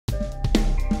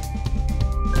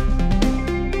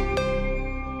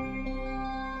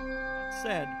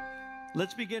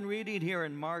Let's begin reading here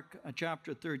in Mark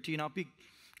chapter 13.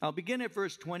 I'll begin at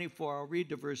verse 24. I'll read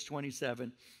to verse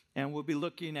 27, and we'll be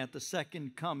looking at the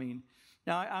second coming.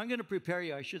 Now, I'm going to prepare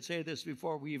you. I should say this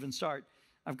before we even start.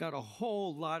 I've got a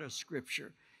whole lot of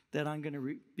scripture that I'm going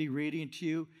to be reading to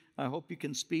you. I hope you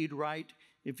can speed right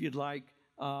if you'd like.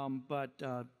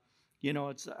 I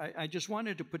just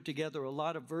wanted to put together a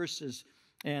lot of verses.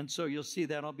 And so you'll see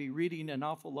that I'll be reading an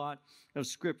awful lot of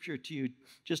scripture to you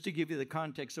just to give you the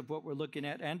context of what we're looking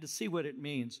at and to see what it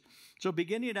means. So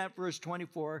beginning at verse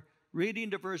 24,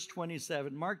 reading to verse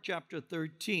 27, Mark chapter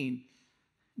 13.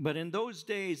 But in those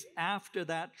days after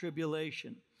that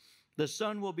tribulation, the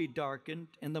sun will be darkened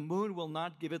and the moon will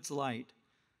not give its light.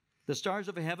 The stars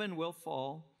of heaven will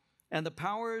fall and the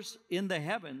powers in the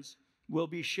heavens will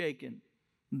be shaken.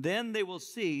 Then they will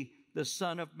see the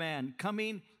Son of Man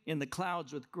coming in the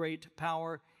clouds with great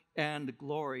power and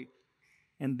glory.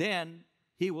 And then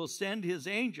he will send his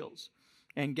angels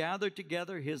and gather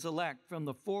together his elect from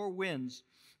the four winds,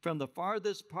 from the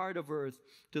farthest part of earth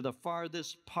to the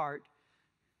farthest part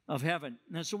of heaven.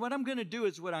 Now, so what I'm going to do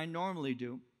is what I normally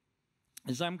do,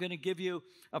 is I'm going to give you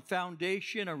a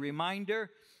foundation, a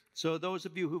reminder. So those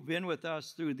of you who've been with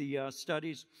us through the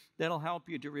studies, that'll help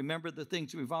you to remember the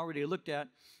things we've already looked at.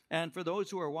 And for those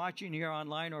who are watching here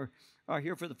online or are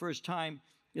here for the first time,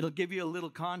 it'll give you a little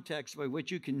context by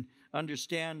which you can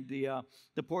understand the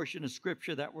portion of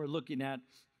Scripture that we're looking at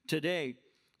today.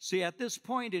 See, at this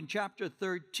point in chapter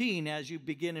 13, as you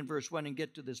begin in verse 1 and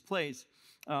get to this place,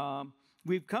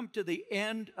 we've come to the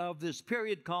end of this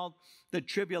period called the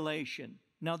tribulation.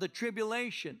 Now, the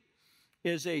tribulation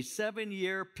is a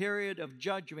 7-year period of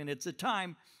judgment. It's a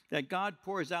time that God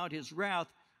pours out his wrath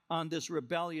on this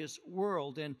rebellious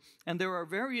world. And there are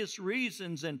various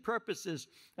reasons and purposes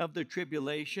of the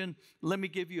tribulation. Let me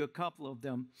give you a couple of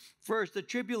them. First, the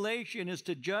tribulation is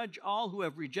to judge all who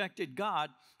have rejected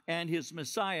God and his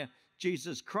Messiah,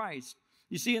 Jesus Christ.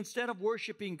 You see, instead of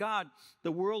worshiping God,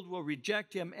 the world will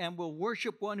reject him and will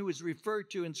worship one who is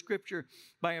referred to in Scripture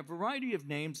by a variety of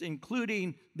names,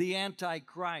 including the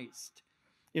Antichrist.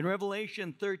 In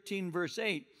Revelation 13, verse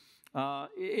 8,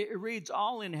 it reads,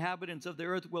 all inhabitants of the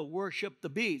earth will worship the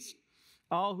beast,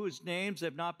 all whose names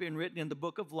have not been written in the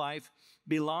book of life,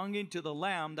 belonging to the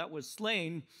Lamb that was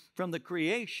slain from the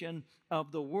creation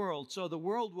of the world. So the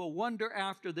world will wonder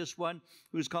after this one,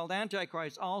 who's called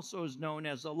Antichrist, also is known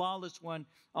as the lawless one,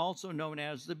 also known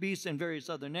as the beast, and various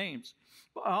other names.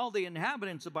 But all the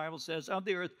inhabitants, the Bible says, of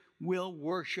the earth will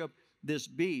worship this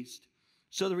beast.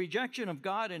 So the rejection of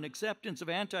God and acceptance of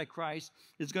Antichrist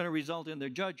is going to result in their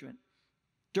judgment.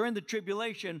 During the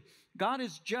tribulation, God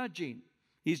is judging.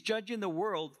 He's judging the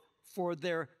world for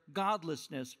their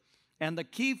godlessness. And the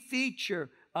key feature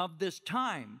of this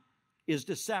time is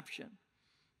deception.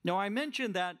 Now, I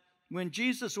mentioned that when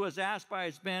Jesus was asked by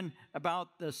his men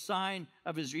about the sign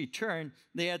of his return,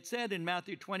 they had said in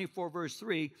Matthew 24, verse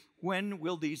 3, when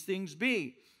will these things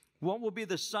be? What will be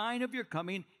the sign of your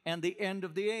coming and the end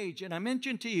of the age? And I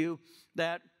mentioned to you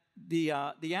that the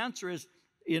answer is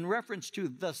in reference to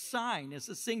the sign. It's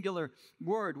a singular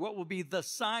word. What will be the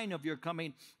sign of your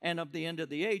coming and of the end of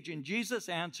the age? And Jesus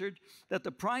answered that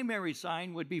the primary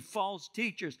sign would be false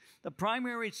teachers. The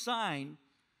primary sign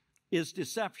is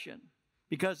deception.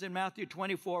 Because in Matthew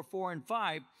 24, 4 and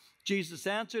 5, Jesus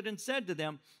answered and said to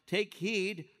them, take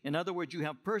heed. In other words, you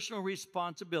have personal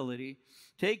responsibility.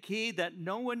 Take heed that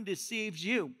no one deceives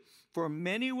you. For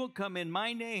many will come in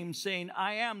my name saying,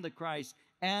 I am the Christ,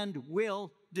 and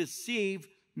will deceive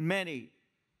many.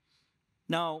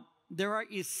 Now, there are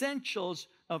essentials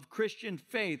of Christian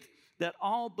faith that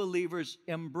all believers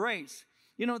embrace.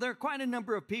 You know, there are quite a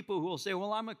number of people who will say,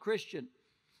 well, I'm a Christian.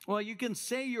 Well, you can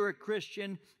say you're a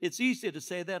Christian. It's easy to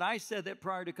say that. I said that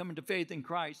prior to coming to faith in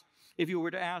Christ. If you were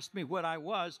to ask me what I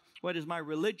was, what is my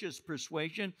religious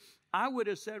persuasion, I would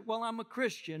have said, well, I'm a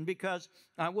Christian because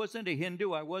I wasn't a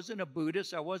Hindu, I wasn't a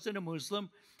Buddhist, I wasn't a Muslim,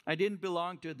 I didn't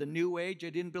belong to the New Age, I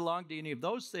didn't belong to any of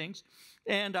those things,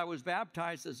 and I was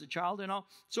baptized as a child and all.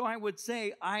 So I would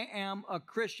say I am a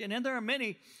Christian, and there are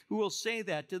many who will say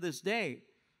that to this day.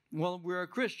 Well, we're a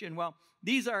Christian. Well,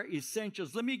 these are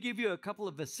essentials. Let me give you a couple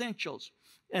of essentials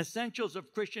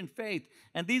of Christian faith,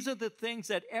 and these are the things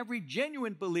that every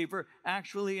genuine believer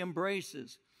actually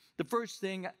embraces. The first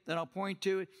thing that I'll point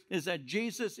to is that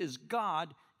Jesus is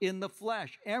God in the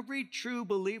flesh. Every true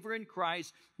believer in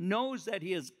Christ knows that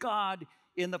he is God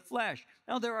in the flesh.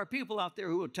 Now, there are people out there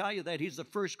who will tell you that he's the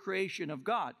first creation of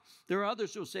God. There are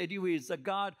others who will say to you he's a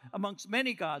God amongst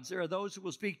many gods. There are those who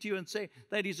will speak to you and say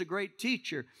that he's a great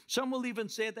teacher. Some will even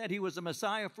say that he was a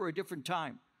Messiah for a different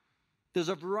time. There's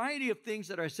a variety of things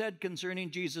that are said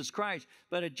concerning Jesus Christ,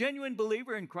 but a genuine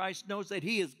believer in Christ knows that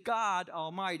he is God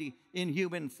Almighty in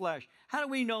human flesh. How do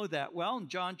we know that? Well, in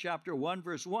John chapter 1,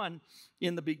 verse 1,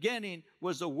 in the beginning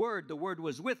was the Word. The Word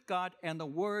was with God, and the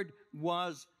Word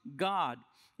was God.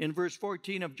 In verse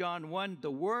 14 of John 1, the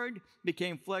Word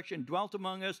became flesh and dwelt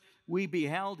among us. We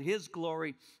beheld his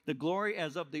glory, the glory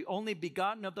as of the only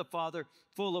begotten of the Father,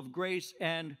 full of grace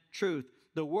and truth.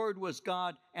 The Word was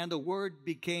God, and the Word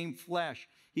became flesh.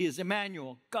 He is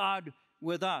Emmanuel, God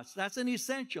with us. That's an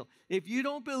essential. If you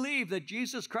don't believe that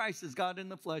Jesus Christ is God in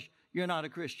the flesh, you're not a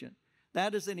Christian.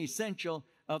 That is an essential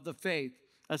of the faith.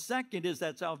 A second is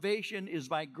that salvation is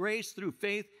by grace through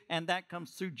faith, and that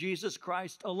comes through Jesus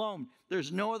Christ alone.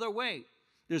 There's no other way.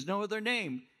 There's no other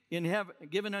name in heaven,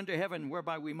 given unto heaven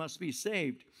whereby we must be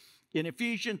saved. In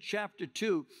Ephesians chapter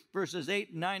 2, verses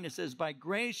 8 and 9, it says, by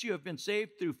grace you have been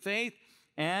saved through faith,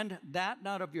 and that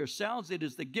not of yourselves. It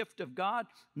is the gift of God,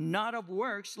 not of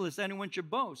works, lest anyone should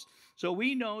boast. So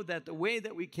we know that the way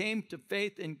that we came to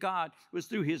faith in God was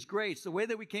through his grace. The way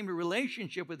that we came to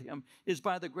relationship with him is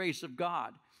by the grace of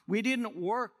God. We didn't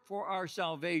work for our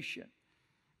salvation.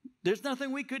 There's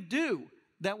nothing we could do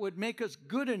that would make us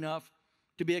good enough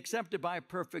to be accepted by a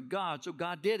perfect God. So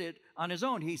God did it on his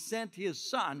own. He sent his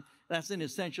Son. That's an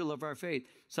essential of our faith.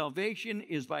 Salvation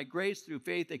is by grace through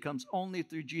faith. It comes only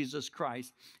through Jesus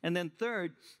Christ. And then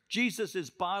third, Jesus is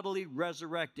bodily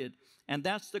resurrected. And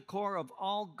that's the core of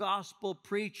all gospel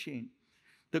preaching.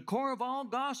 The core of all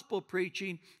gospel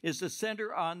preaching is the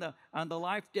center on the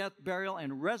life, death, burial,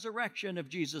 and resurrection of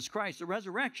Jesus Christ. The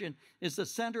resurrection is the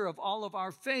center of all of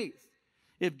our faith.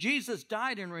 If Jesus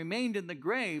died and remained in the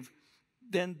grave,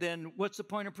 then what's the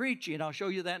point of preaching? I'll show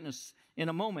you that in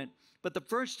a moment. But the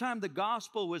first time the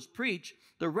gospel was preached,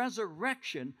 the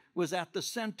resurrection was at the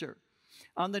center.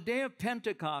 On the day of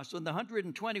Pentecost, when the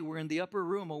 120 were in the upper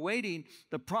room awaiting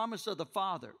the promise of the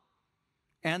Father,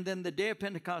 and then the day of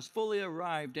Pentecost fully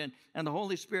arrived, and the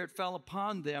Holy Spirit fell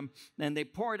upon them, and they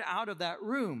poured out of that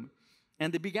room.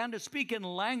 And they began to speak in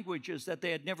languages that they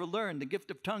had never learned. The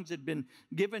gift of tongues had been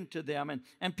given to them.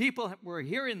 And people were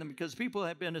hearing them because people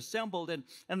had been assembled.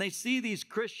 And they see these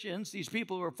Christians, these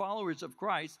people who are followers of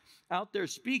Christ, out there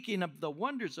speaking of the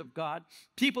wonders of God.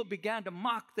 People began to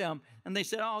mock them. And they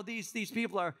said, oh, these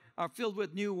people are filled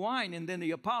with new wine. And then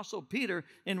the Apostle Peter,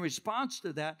 in response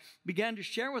to that, began to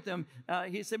share with them.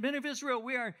 He said, men of Israel,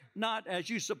 we are not,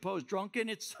 as you suppose, drunken.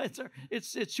 It's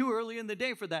too early in the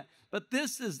day for that. But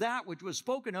this is that which was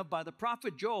spoken of by the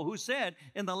prophet Joel, who said,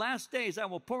 in the last days, I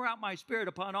will pour out my spirit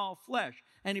upon all flesh.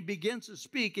 And he begins to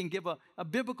speak and give a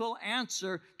biblical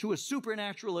answer to a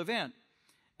supernatural event.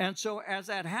 And so as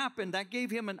that happened, that gave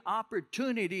him an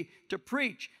opportunity to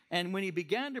preach. And when he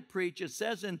began to preach, it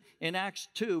says in Acts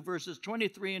 2, verses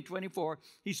 23 and 24,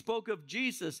 he spoke of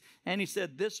Jesus, and he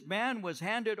said, this man was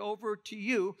handed over to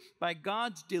you by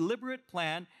God's deliberate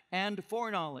plan and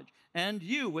foreknowledge. And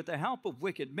you, with the help of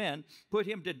wicked men, put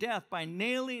him to death by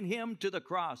nailing him to the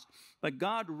cross. But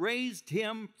God raised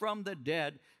him from the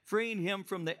dead, freeing him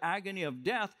from the agony of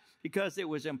death, because it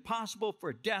was impossible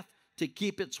for death to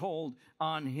keep its hold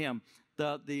on him.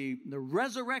 The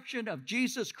resurrection of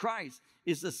Jesus Christ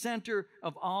is the center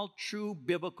of all true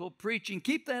biblical preaching.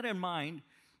 Keep that in mind,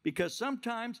 because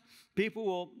sometimes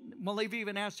people they've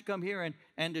even asked to come here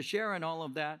and to share and all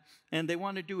of that, and they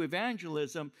want to do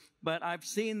evangelism, but I've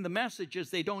seen the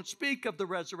messages. They don't speak of the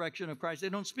resurrection of Christ. They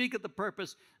don't speak of the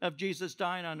purpose of Jesus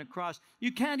dying on the cross.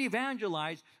 You can't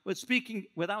evangelize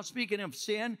without speaking of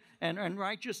sin and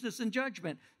righteousness and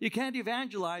judgment. You can't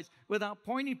evangelize without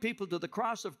pointing people to the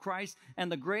cross of Christ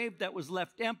and the grave that was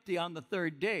left empty on the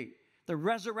third day. The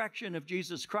resurrection of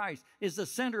Jesus Christ is the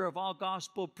center of all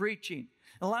gospel preaching.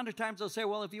 A lot of times they'll say,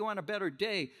 well, if you want a better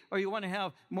day, or you want to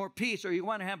have more peace, or you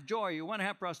want to have joy, or you want to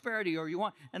have prosperity,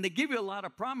 and they give you a lot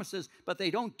of promises, but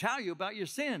they don't tell you about your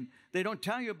sin. They don't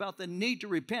tell you about the need to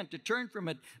repent, to turn from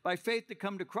it by faith to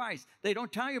come to Christ. They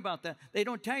don't tell you about that. They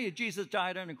don't tell you Jesus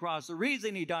died on the cross, the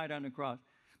reason he died on the cross.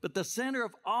 But the center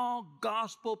of all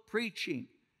gospel preaching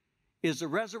is the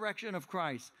resurrection of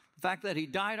Christ. The fact that he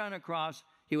died on a cross,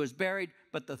 he was buried,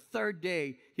 but the third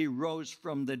day he rose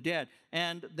from the dead.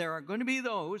 And there are going to be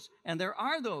those, and there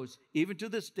are those, even to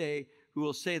this day, who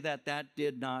will say that that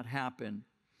did not happen.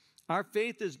 Our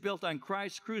faith is built on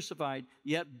Christ crucified,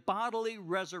 yet bodily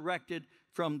resurrected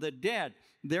from the dead.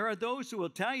 There are those who will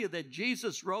tell you that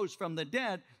Jesus rose from the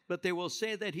dead, but they will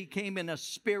say that he came in a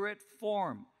spirit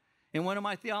form. In one of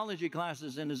my theology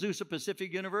classes in Azusa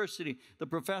Pacific University, the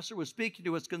professor was speaking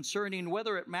to us concerning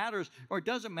whether it matters or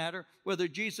doesn't matter whether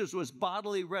Jesus was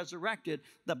bodily resurrected.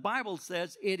 The Bible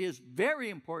says it is very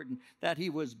important that he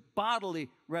was bodily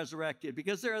resurrected,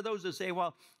 because there are those that say,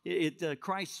 well,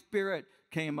 Christ's spirit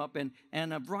came up and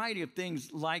a variety of things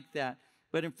like that.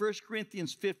 But in 1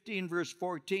 Corinthians 15, verse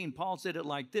 14, Paul said it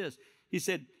like this. He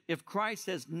said, if Christ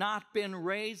has not been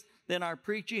raised, then our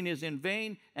preaching is in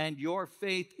vain and your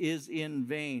faith is in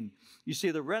vain. You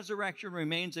see, the resurrection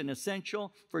remains an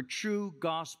essential for true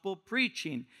gospel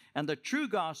preaching. And the true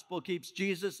gospel keeps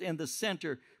Jesus in the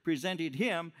center, presenting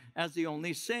him as the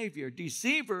only Savior.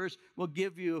 Deceivers will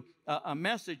give you a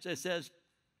message that says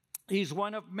he's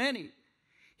one of many.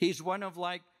 He's one of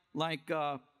like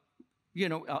a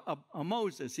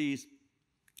Moses.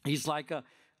 He's like a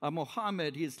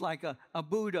Muhammad. He's like a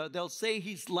Buddha. They'll say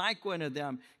he's like one of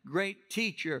them. Great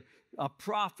teacher, a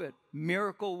prophet,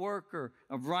 miracle worker,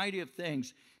 a variety of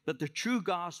things. But the true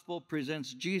gospel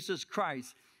presents Jesus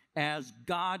Christ as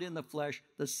God in the flesh,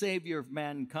 the Savior of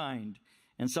mankind.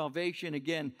 And salvation,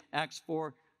 again, Acts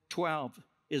 4:12,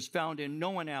 is found in no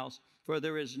one else, for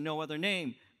there is no other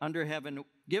name under heaven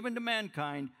given to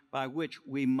mankind by which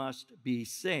we must be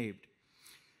saved.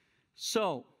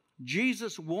 So,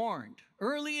 Jesus warned,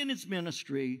 early in his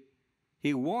ministry,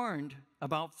 he warned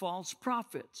about false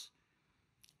prophets.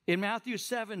 In Matthew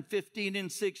 7:15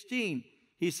 and 16,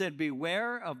 he said,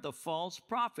 beware of the false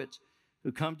prophets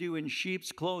who come to you in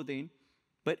sheep's clothing,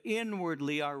 but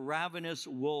inwardly are ravenous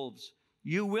wolves.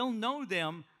 You will know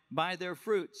them by their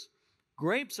fruits.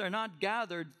 Grapes are not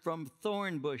gathered from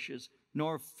thorn bushes,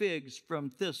 nor figs from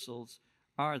thistles,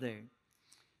 are they?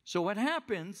 So what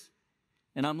happens,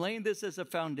 and I'm laying this as a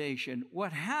foundation,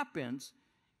 what happens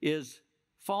is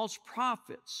false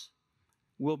prophets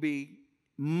will be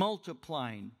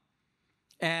multiplying.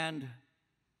 And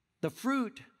the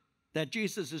fruit that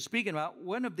Jesus is speaking about,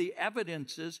 one of the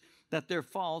evidences that they're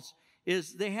false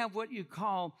is they have what you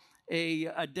call a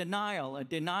denial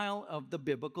of the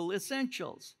biblical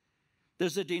essentials.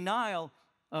 There's a denial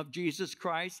of Jesus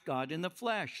Christ, God in the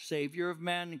flesh, Savior of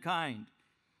mankind.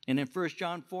 And in 1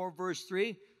 John 4, verse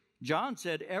 3, John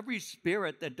said, every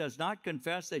spirit that does not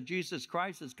confess that Jesus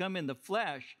Christ has come in the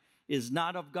flesh is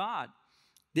not of God.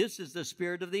 This is the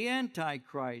spirit of the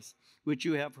Antichrist, which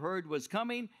you have heard was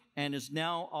coming and is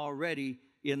now already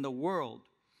in the world.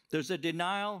 There's a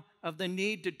denial of the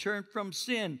need to turn from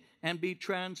sin and be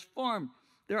transformed.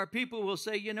 There are people who will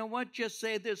say, you know what, just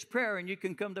say this prayer and you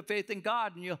can come to faith in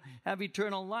God and you'll have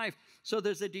eternal life. So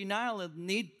there's a denial of the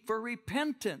need for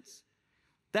repentance.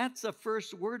 That's the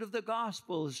first word of the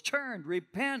gospel is turn,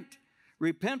 repent.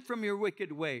 Repent from your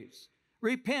wicked ways.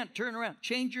 Repent, turn around,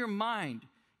 change your mind.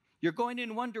 You're going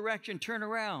in one direction, turn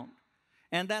around.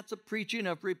 And that's a preaching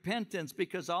of repentance,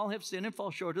 because all have sinned and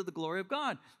fall short of the glory of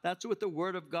God. That's what the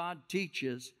Word of God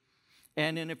teaches.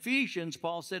 And in Ephesians,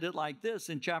 Paul said it like this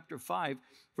in chapter 5,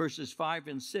 verses 5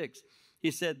 and 6.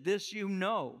 He said, this you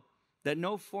know, that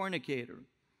no fornicator,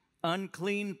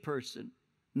 unclean person,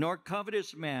 nor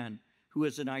covetous man who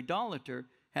is an idolater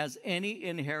has any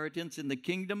inheritance in the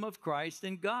kingdom of Christ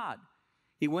and God.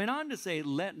 He went on to say,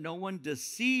 let no one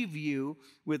deceive you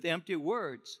with empty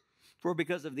words. For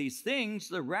because of these things,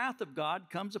 the wrath of God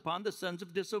comes upon the sons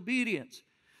of disobedience.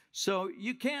 So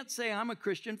you can't say, I'm a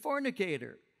Christian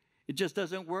fornicator. It just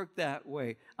doesn't work that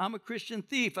way. I'm a Christian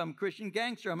thief. I'm a Christian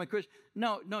gangster. I'm a Christian.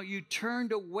 No, you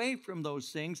turned away from those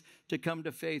things to come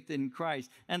to faith in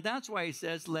Christ. And that's why he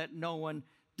says, let no one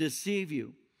deceive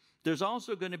you. There's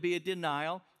also going to be a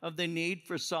denial of the need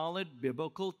for solid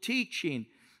biblical teaching.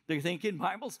 They're thinking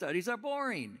Bible studies are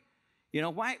boring. You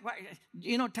know, why,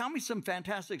 tell me some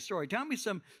fantastic story. Tell me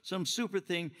some super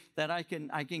thing that I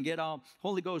can get all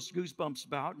Holy Ghost goosebumps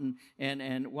about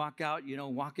and walk out,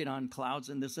 walking on clouds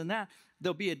and this and that.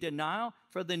 There'll be a denial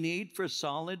for the need for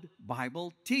solid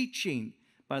Bible teaching.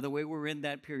 By the way, we're in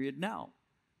that period now.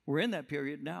 When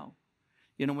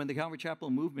the Calvary Chapel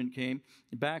movement came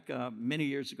back many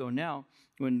years ago now,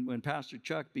 when Pastor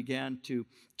Chuck began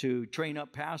to train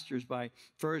up pastors by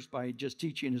just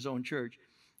teaching his own church,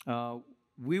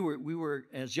 we were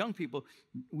as young people,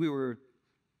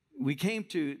 we came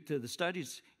to the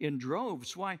studies in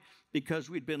droves. Why? Because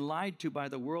we'd been lied to by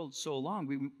the world so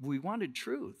long. We wanted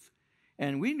truth.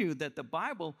 And we knew that the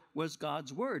Bible was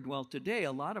God's word. Well, today,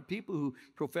 a lot of people who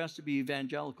profess to be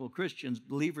evangelical Christians,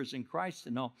 believers in Christ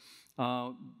and all,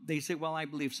 they say, well, I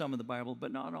believe some of the Bible,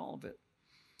 but not all of it.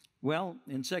 Well,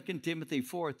 in 2 Timothy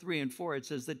 4:3 and 4, it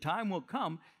says, the time will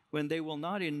come when they will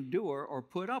not endure or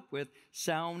put up with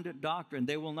sound doctrine.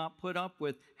 They will not put up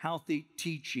with healthy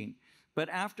teaching. But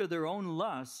after their own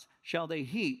lusts shall they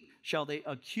heap shall they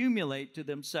accumulate to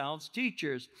themselves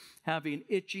teachers having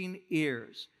itching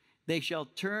ears. They shall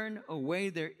turn away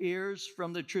their ears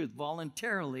from the truth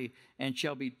voluntarily and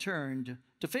shall be turned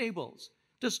to fables,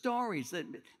 to stories,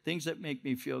 things that make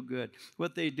me feel good.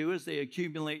 What they do is they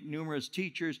accumulate numerous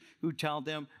teachers who tell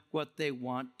them what they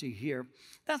want to hear.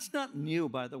 That's not new,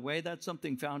 by the way. That's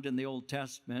something found in the Old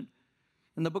Testament.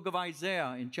 In the book of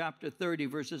Isaiah, in chapter 30,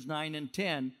 verses 9 and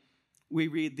 10, we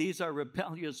read, these are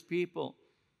rebellious people,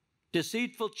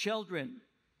 deceitful children,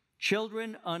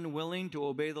 children unwilling to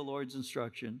obey the Lord's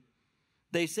instruction.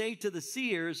 They say to the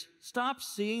seers, stop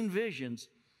seeing visions.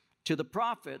 To the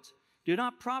prophets, do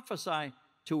not prophesy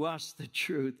to us the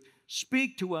truth.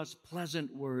 Speak to us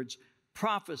pleasant words.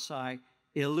 Prophesy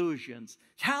illusions.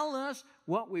 Tell us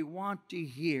what we want to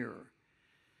hear.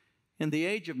 In the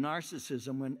age of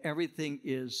narcissism, when everything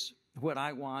is what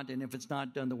I want, and if it's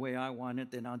not done the way I want it,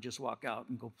 then I'll just walk out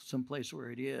and go someplace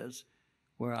where it is,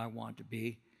 where I want to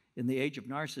be. In the age of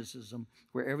narcissism,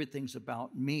 where everything's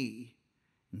about me,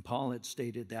 and Paul had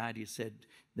stated that. He said,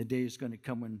 the day is going to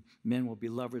come when men will be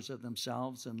lovers of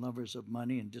themselves and lovers of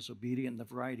money and disobedient and a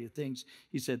variety of things.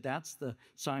 He said, that's the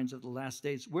signs of the last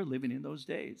days. We're living in those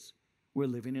days. We're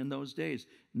living in those days.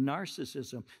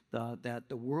 Narcissism, that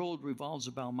the world revolves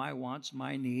about my wants,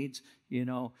 my needs.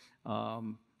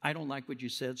 I don't like what you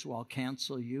said, so I'll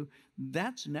cancel you.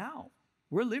 That's now.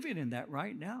 We're living in that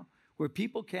right now, where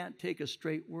people can't take a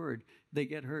straight word. They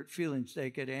get hurt feelings. They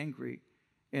get angry.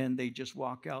 And they just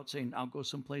walk out saying, I'll go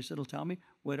someplace that'll tell me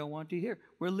what I want to hear.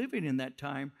 We're living in that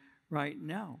time right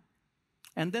now.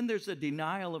 And then there's a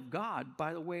denial of God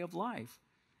by the way of life.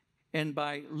 And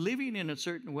by living in a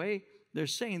certain way, they're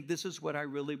saying, this is what I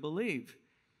really believe.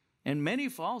 And many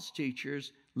false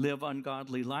teachers live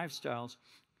ungodly lifestyles.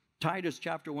 Titus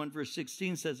chapter 1, verse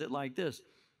 16 says it like this.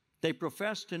 They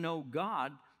profess to know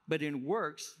God, but in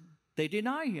works they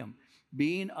deny him,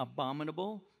 being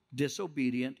abominable,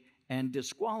 disobedient, and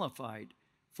disqualified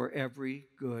for every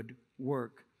good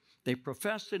work. They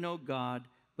profess to know God,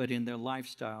 but in their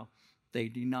lifestyle, they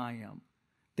deny him.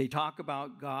 They talk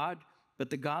about God, but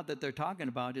the God that they're talking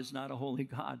about is not a holy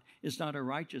God. It's not a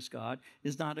righteous God.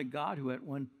 It's not a God who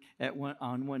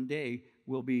on one day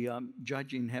will be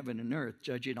judging heaven and earth,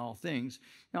 judging all things.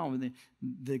 No,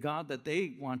 the God that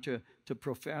they want to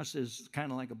profess is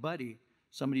kind of like a buddy,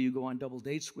 somebody you go on double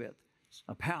dates with,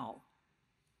 a pal,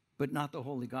 but not the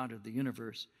holy God of the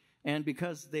universe. And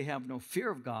because they have no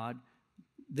fear of God,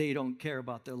 they don't care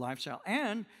about their lifestyle.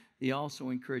 And they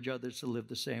also encourage others to live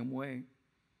the same way.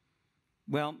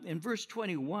 Well, in verse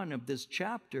 21 of this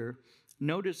chapter,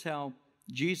 notice how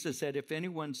Jesus said, if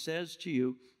anyone says to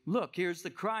you, look, here's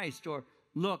the Christ, or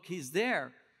look, he's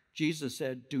there, Jesus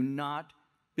said, do not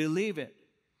believe it.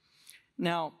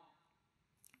 Now,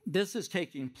 this is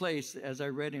taking place, as I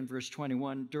read in verse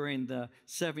 21, during the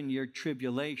 7-year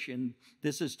tribulation.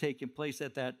 This is taking place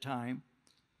at that time.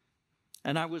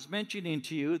 And I was mentioning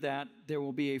to you that there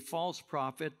will be a false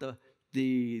prophet,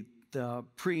 the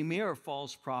premier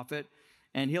false prophet,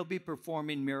 and he'll be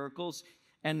performing miracles.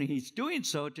 And he's doing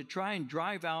so to try and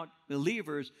drive out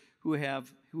believers who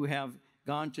have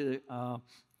gone to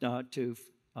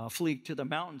flee to the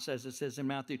mountains, as it says in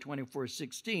Matthew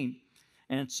 24:16.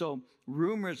 And so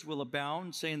rumors will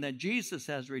abound saying that Jesus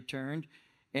has returned,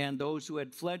 and those who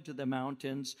had fled to the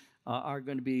mountains are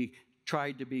going to be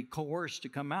tried to be coerced to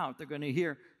come out. They're going to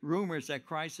hear rumors that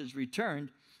Christ has returned,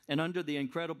 and under the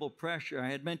incredible pressure I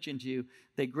had mentioned to you,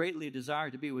 they greatly desire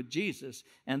to be with Jesus,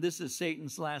 and this is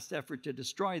Satan's last effort to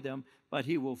destroy them, but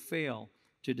he will fail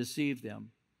to deceive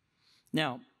them.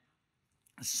 Now,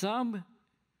 some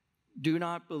do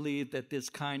not believe that this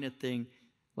kind of thing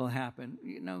will happen.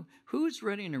 Who's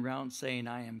running around saying,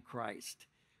 I am Christ?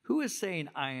 Who is saying,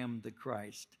 I am the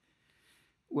Christ?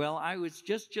 Well, I was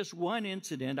just one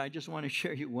incident. I just want to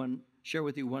share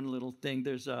with you one little thing.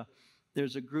 There's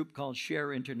a group called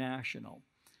Share International.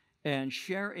 And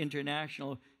Share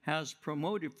International has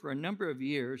promoted for a number of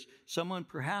years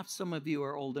perhaps some of you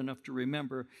are old enough to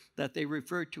remember, that they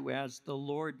refer to as the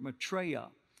Lord Maitreya.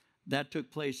 That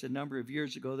took place a number of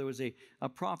years ago. There was a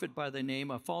false prophet by the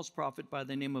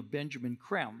name of Benjamin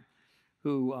Creme,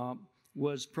 who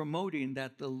was promoting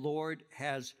that the Lord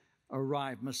has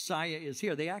arrived. Messiah is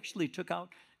here. They actually took out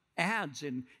ads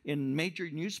in major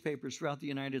newspapers throughout the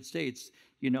United States.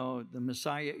 The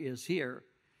Messiah is here.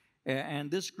 And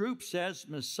this group says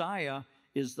Messiah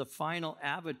is the final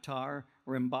avatar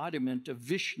or embodiment of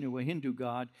Vishnu, a Hindu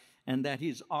god, and that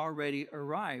he's already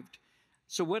arrived.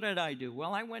 So what did I do?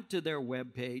 Well, I went to their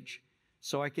webpage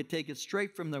so I could take it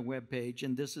straight from their webpage,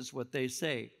 and this is what they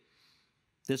say.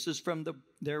 This is from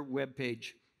their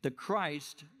webpage. The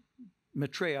Christ,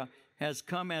 Maitreya, has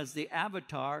come as the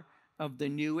avatar of the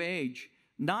new age,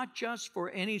 not just for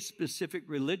any specific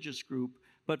religious group,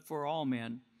 but for all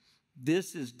men.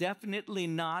 This is definitely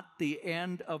not the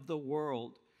end of the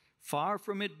world. Far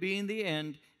from it being the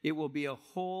end, it will be a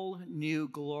whole new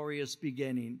glorious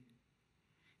beginning.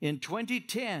 In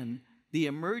 2010, the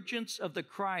emergence of the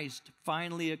Christ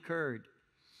finally occurred.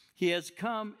 He has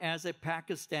come as a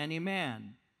Pakistani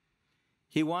man.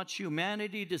 He wants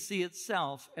humanity to see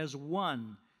itself as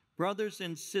one, brothers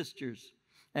and sisters,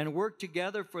 and work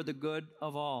together for the good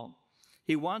of all.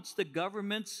 He wants the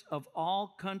governments of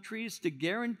all countries to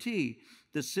guarantee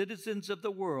the citizens of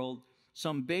the world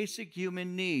some basic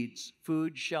human needs: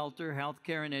 food, shelter, health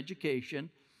care, and education,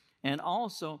 and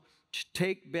also to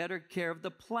take better care of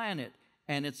the planet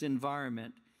and its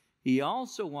environment. He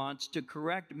also wants to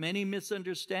correct many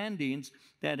misunderstandings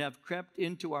that have crept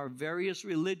into our various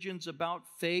religions about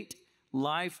fate,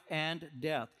 life and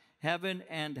death, heaven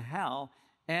and hell,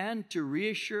 and to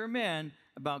reassure men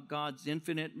about God's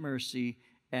infinite mercy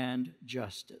and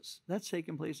justice. That's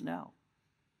taking place now.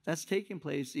 That's taking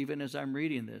place even as I'm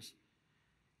reading this.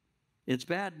 It's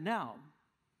bad now,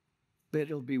 but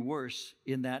it'll be worse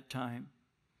in that time.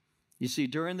 You see,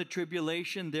 during the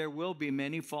tribulation, there will be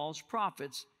many false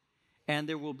prophets, and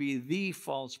there will be the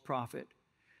false prophet,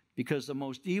 because the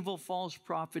most evil false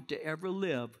prophet to ever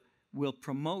live will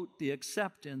promote the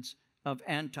acceptance of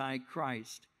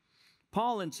Antichrist.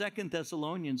 Paul in 2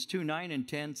 Thessalonians 2:9 and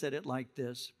 10 said it like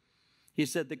this. He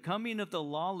said, "The coming of the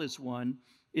lawless one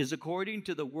is according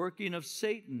to the working of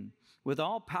Satan, with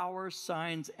all power,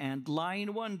 signs, and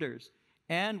lying wonders,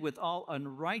 and with all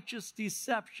unrighteous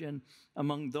deception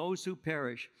among those who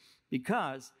perish,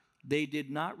 because they did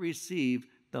not receive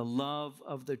the love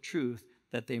of the truth,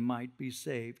 that they might be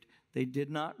saved." They did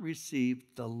not receive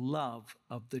the love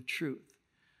of the truth.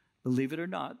 Believe it or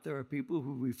not, there are people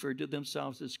who refer to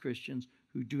themselves as Christians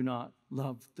who do not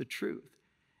love the truth.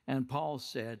 And Paul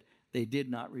said they did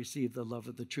not receive the love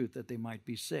of the truth, that they might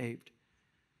be saved.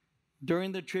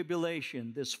 During the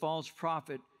tribulation, this false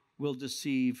prophet will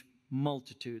deceive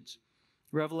multitudes.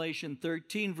 Revelation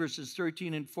 13, verses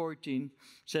 13 and 14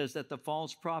 says that the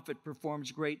false prophet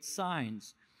performs great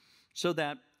signs, so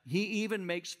that he even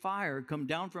makes fire come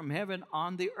down from heaven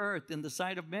on the earth in the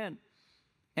sight of men.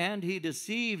 And he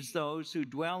deceives those who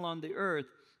dwell on the earth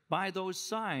by those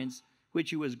signs which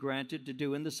he was granted to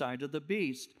do in the sight of the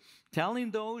beast,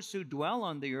 telling those who dwell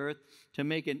on the earth to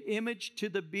make an image to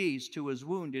the beast who was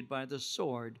wounded by the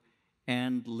sword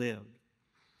and lived.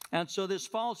 And so this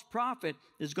false prophet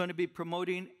is going to be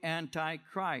promoting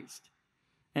Antichrist.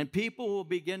 And people will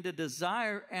begin to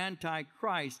desire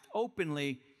Antichrist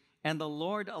openly, and the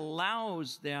Lord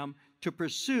allows them to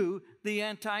pursue the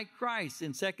Antichrist.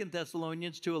 In 2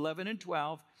 Thessalonians 2:11 and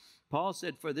 12, Paul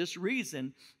said, "For this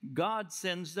reason, God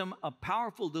sends them a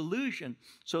powerful delusion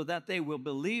so that they will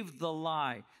believe the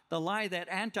lie that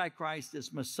Antichrist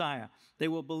is Messiah. They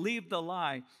will believe the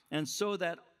lie, and so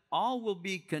that all will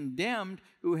be condemned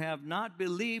who have not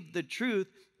believed the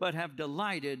truth, but have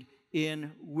delighted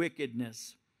in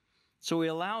wickedness." So he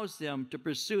allows them to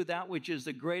pursue that which is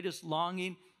the greatest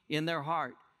longing in their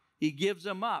heart. He gives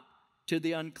them up to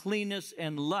the uncleanness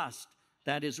and lust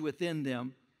that is within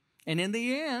them. And in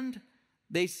the end,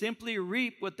 they simply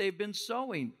reap what they've been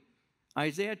sowing.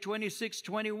 Isaiah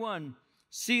 26:21,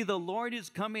 "See, the Lord is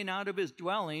coming out of his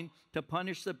dwelling to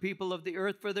punish the people of the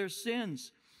earth for their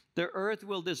sins. The earth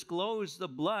will disclose the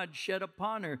blood shed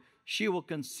upon her. She will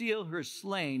conceal her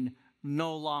slain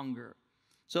no longer."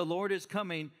 So the Lord is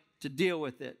coming to deal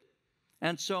with it.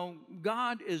 And so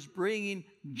God is bringing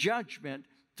judgment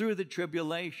through the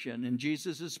tribulation, and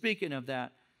Jesus is speaking of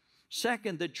that.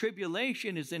 Second, the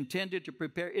tribulation is intended to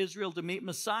prepare Israel to meet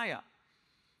Messiah.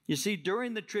 You see,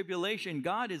 during the tribulation,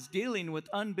 God is dealing with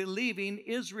unbelieving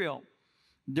Israel.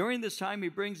 During this time, he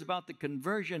brings about the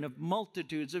conversion of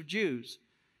multitudes of Jews.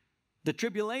 The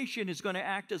tribulation is going to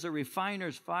act as a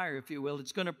refiner's fire, if you will.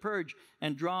 It's going to purge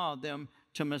and draw them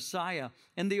to Messiah.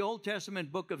 In the Old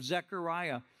Testament book of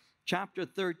Zechariah, chapter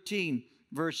 13,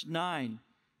 verse 9,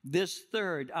 "This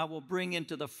third I will bring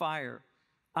into the fire.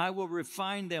 I will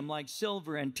refine them like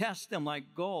silver and test them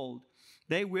like gold.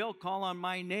 They will call on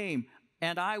my name,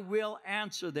 and I will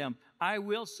answer them. I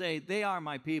will say, they are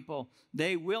my people.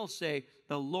 They will say,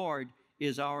 the Lord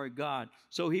is our God."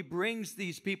 So he brings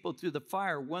these people through the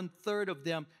fire. 1/3 of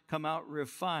them come out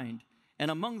refined. And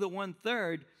among the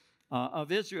 1/3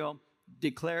 of Israel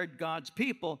declared God's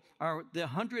people are the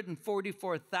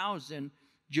 144,000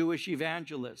 Jewish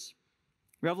evangelists.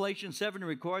 Revelation 7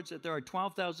 records that there are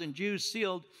 12,000 Jews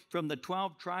sealed from the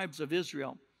 12 tribes of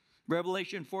Israel.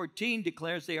 Revelation 14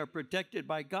 declares they are protected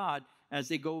by God as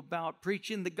they go about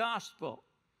preaching the gospel.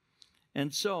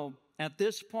 And so, at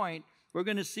this point, we're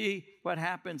going to see what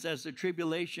happens as the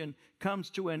tribulation comes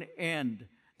to an end.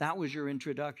 That was your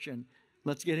introduction.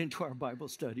 Let's get into our Bible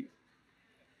study.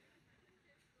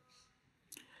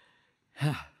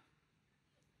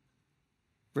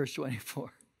 Verse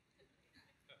 24.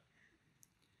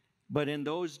 But in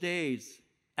those days,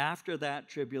 after that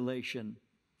tribulation,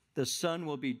 the sun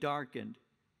will be darkened,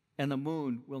 and the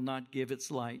moon will not give its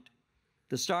light.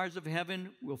 The stars of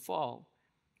heaven will fall.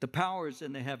 The powers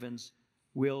in the heavens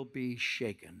will be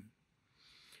shaken.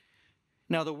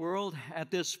 Now, the world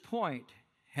at this point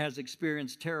has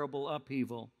experienced terrible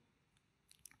upheaval.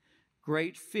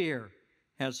 Great fear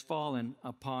has fallen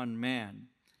upon man.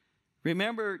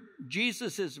 Remember,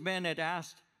 Jesus' men had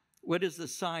asked, what is the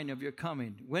sign of your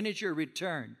coming? When is your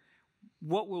return?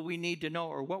 What will we need to know,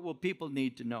 or what will people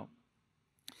need to know?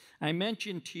 I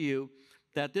mentioned to you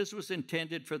that this was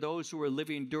intended for those who were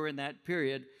living during that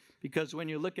period, because when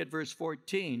you look at verse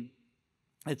 14,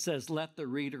 it says, let the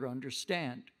reader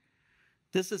understand.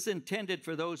 This is intended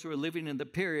for those who are living in the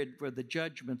period where the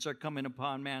judgments are coming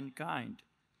upon mankind.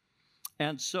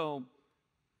 And so,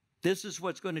 this is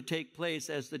what's going to take place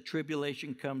as the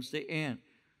tribulation comes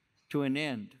to an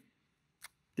end.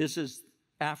 This is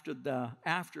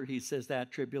after he says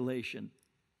that tribulation,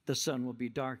 the sun will be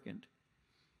darkened.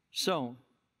 So,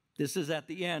 this is at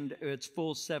the end of its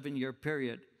full 7-year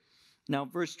period. Now,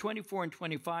 verse 24 and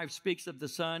 25 speaks of the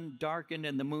sun darkened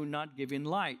and the moon not giving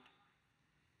light.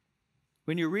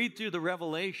 When you read through the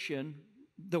Revelation,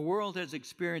 the world has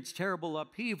experienced terrible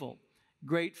upheaval.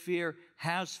 Great fear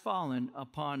has fallen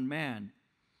upon man.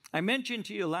 I mentioned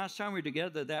to you last time we were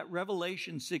together that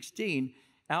Revelation 16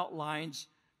 outlines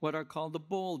what are called the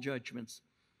bowl judgments.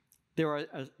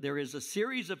 There is a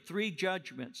series of 3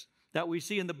 judgments that we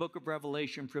see in the book of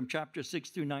Revelation from chapter 6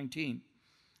 through 19.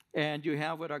 And you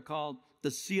have what are called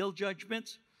the seal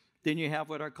judgments. Then you have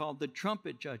what are called the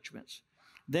trumpet judgments.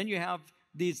 Then you have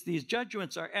these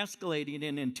judgments are escalating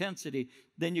in intensity.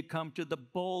 Then you come to the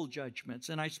bowl judgments.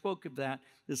 And I spoke of that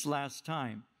this last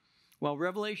time. Well,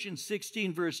 Revelation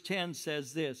 16 verse 10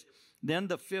 says this, then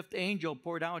the 5th angel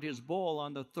poured out his bowl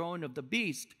on the throne of the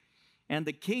beast, and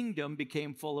the kingdom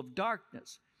became full of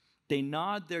darkness. They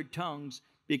gnawed their tongues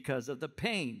because of the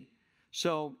pain.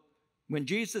 So when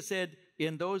Jesus said,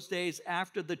 in those days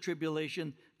after the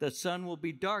tribulation, the sun will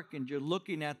be darkened, you're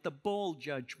looking at the bowl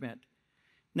judgment.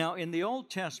 Now, in the Old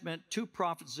Testament, 2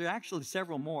 prophets, there are actually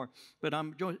several more, but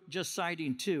I'm just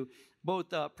citing 2. Both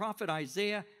the prophet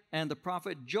Isaiah and the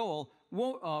prophet Joel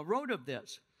wrote of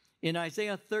this. In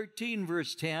Isaiah 13,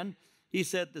 verse 10, he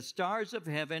said, the stars of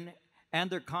heaven and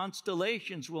their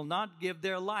constellations will not give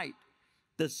their light.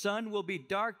 The sun will be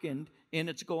darkened in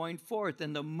its going forth,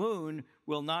 and the moon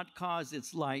will not cause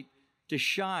its light to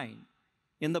shine.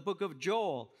 In the book of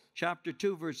Joel, chapter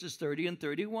 2, verses 30 and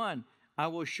 31, I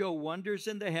will show wonders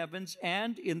in the heavens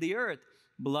and in the earth,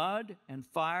 blood and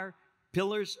fire,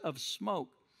 pillars of smoke.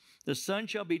 The sun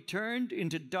shall be turned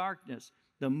into darkness,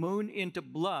 the moon into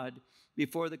blood,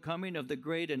 before the coming of the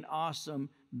great and awesome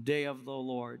day of the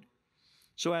Lord.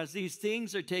 So as these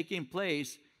things are taking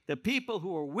place, the people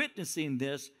who are witnessing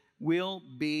this will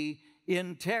be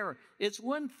in terror. It's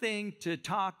one thing to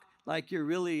talk like you're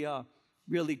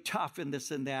really tough and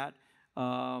this and that,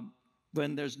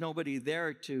 when there's nobody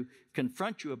there to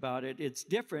confront you about it. It's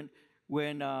different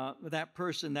when that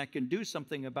person that can do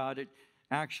something about it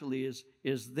actually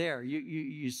is there.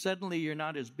 You suddenly you're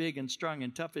not as big and strong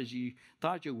and tough as you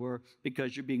thought you were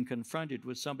because you're being confronted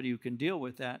with somebody who can deal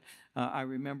with that. I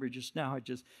remember just now, it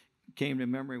just came to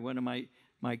memory, one of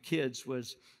my kids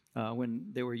was, when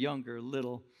they were younger,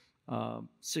 little,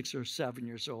 6 or 7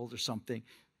 years old or something,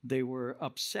 they were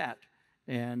upset.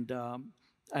 And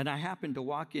I happened to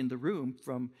walk in the room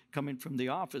coming from the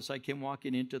office. I came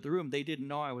walking into the room. They didn't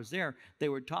know I was there. They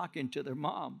were talking to their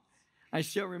mom. I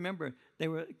still remember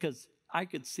because I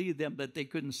could see them, but they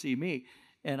couldn't see me.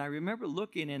 And I remember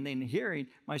looking and then hearing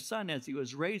my son as he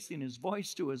was raising his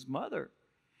voice to his mother.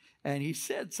 And he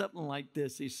said something like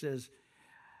this. He says,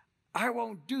 I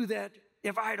won't do that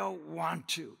if I don't want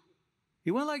to.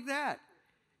 He went like that.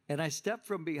 And I stepped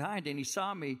from behind and he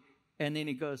saw me. And then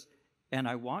he goes, and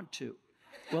I want to.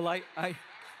 Well, I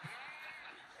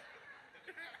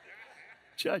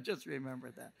just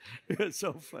remember that. It was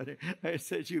so funny. I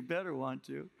said, you better want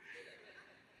to.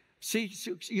 See,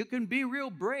 you can be real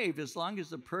brave as long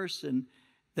as the person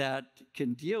that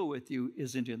can deal with you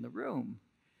isn't in the room.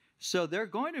 So they're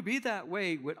going to be that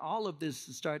way when all of this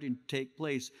is starting to take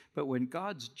place. But when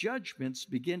God's judgments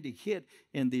begin to hit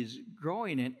in these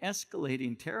growing and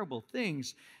escalating terrible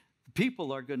things,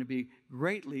 People are going to be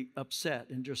greatly upset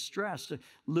and distressed.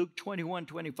 Luke 21,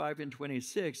 25, and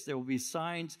 26, there will be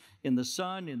signs in the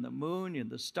sun, in the moon, in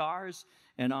the stars,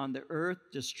 and on the earth,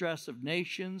 distress of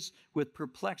nations with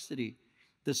perplexity,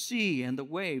 the sea and the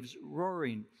waves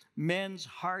roaring, men's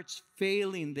hearts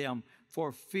failing them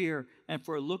for fear and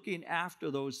for looking after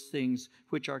those things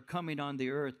which are coming on the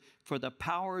earth, for the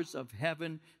powers of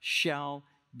heaven shall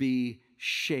be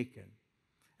shaken.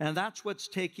 And that's what's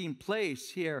taking place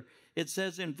here. It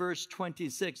says in verse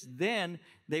 26, then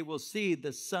they will see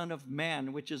the Son of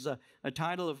Man, which is a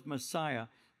title of Messiah.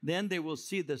 Then they will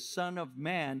see the Son of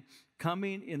Man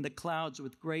coming in the clouds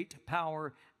with great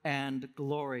power and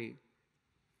glory.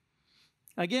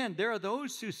 Again, there are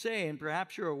those who say, and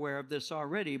perhaps you're aware of this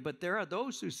already, but there are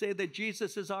those who say that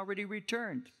Jesus has already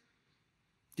returned.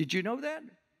 Did you know that?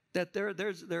 That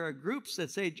there are groups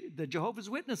that say, the Jehovah's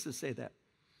Witnesses say that.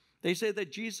 They say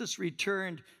that Jesus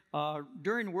returned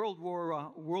during World War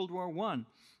I.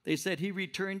 They said he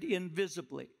returned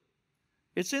invisibly.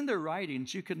 It's in their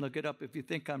writings. You can look it up if you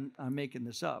think I'm making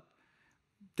this up.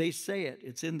 They say it.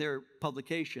 It's in their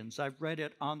publications. I've read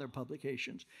it on their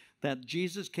publications, that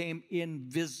Jesus came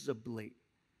invisibly.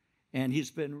 And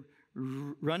he's been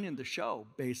running the show,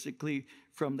 basically,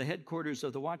 from the headquarters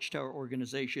of the Watchtower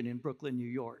organization in Brooklyn, New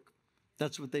York.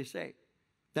 That's what they say.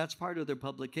 That's part of their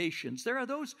publications. There are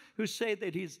those who say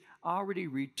that he's already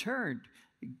returned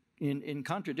in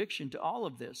contradiction to all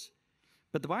of this.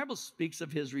 But the Bible speaks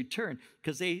of his return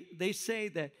because they say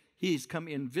that he's come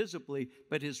invisibly,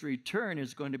 but his return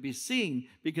is going to be seen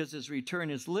because his return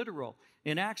is literal.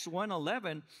 In Acts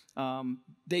 1:11,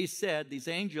 these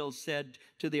angels said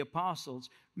to the apostles,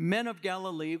 men of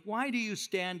Galilee, why do you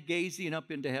stand gazing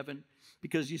up into heaven?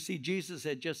 Because you see, Jesus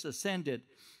had just ascended.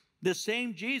 The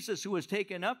same Jesus who was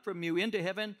taken up from you into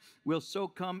heaven will so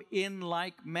come in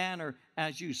like manner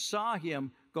as you saw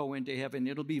him go into heaven.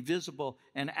 It'll be visible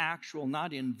and actual,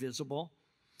 not invisible.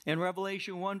 In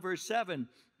Revelation 1 verse 7,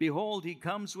 behold, he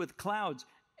comes with clouds,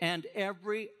 and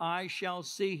every eye shall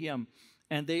see him,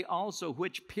 and they also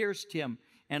which pierced him,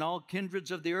 and all kindreds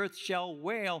of the earth shall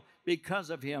wail because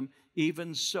of him.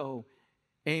 Even so,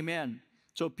 amen.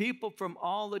 So people from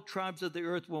all the tribes of the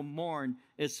earth will mourn,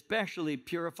 especially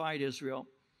purified Israel.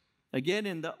 Again,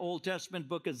 in the Old Testament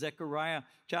book of Zechariah,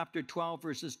 chapter 12,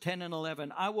 verses 10 and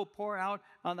 11, I will pour out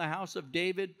on the house of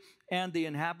David and the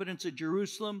inhabitants of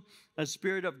Jerusalem a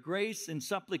spirit of grace and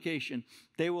supplication.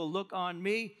 They will look on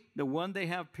me, the one they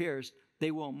have pierced.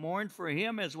 They will mourn for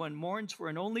him as one mourns for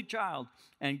an only child,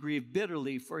 and grieve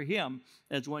bitterly for him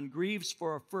as one grieves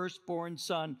for a firstborn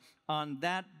son. On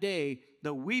that day,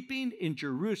 the weeping in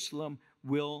Jerusalem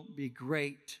will be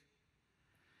great.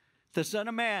 The Son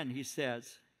of Man, he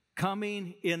says,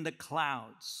 coming in the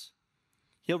clouds.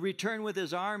 He'll return with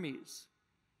his armies,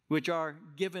 which are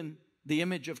given the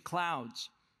image of clouds.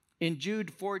 In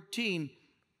Jude 14,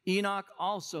 Enoch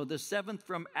also, the seventh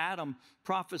from Adam,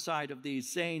 prophesied of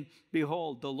these, saying,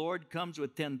 behold, the Lord comes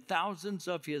with 10,000s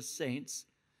of his saints.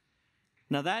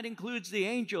 Now that includes the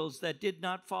angels that did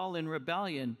not fall in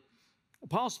rebellion.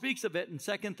 Paul speaks of it in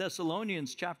 2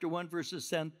 Thessalonians chapter 1,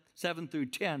 verses 7 through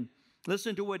 10.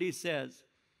 Listen to what he says.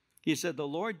 He said, the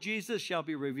Lord Jesus shall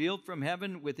be revealed from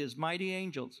heaven with his mighty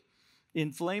angels,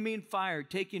 in flaming fire,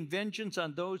 taking vengeance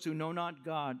on those who know not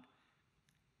God,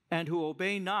 and who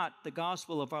obey not the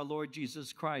gospel of our Lord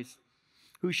Jesus Christ,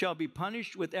 who shall be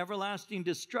punished with everlasting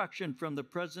destruction from the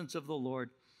presence of the Lord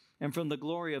and from the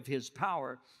glory of his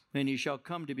power, when he shall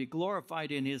come to be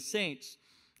glorified in his saints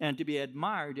and to be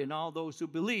admired in all those who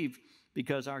believe,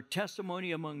 because our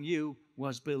testimony among you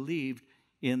was believed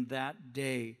in that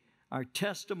day. Our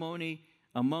testimony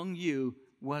among you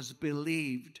was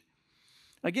believed.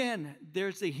 Again,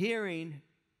 there's the hearing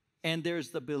and there's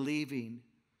the believing.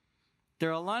 There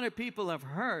are a lot of people have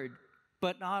heard,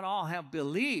 but not all have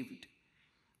believed.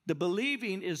 The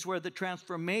believing is where the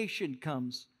transformation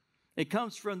comes. It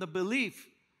comes from the belief.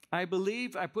 I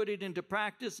believe, I put it into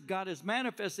practice. God has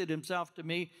manifested himself to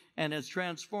me and has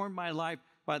transformed my life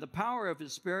by the power of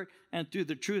his Spirit and through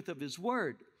the truth of his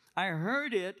word. I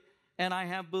heard it and I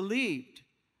have believed.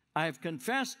 I have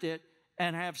confessed it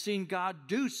and have seen God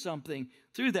do something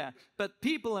through that. But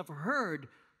people have heard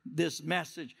this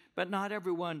message, but not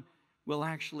everyone will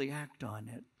actually act on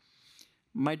it.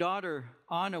 My daughter,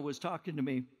 Anna, was talking to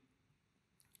me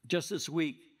just this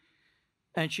week,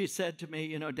 and she said to me,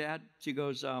 you know, Dad, she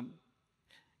goes,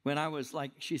 when I was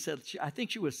like, she said, I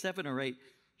think she was 7 or 8,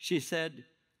 she said,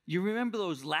 you remember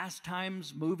those Last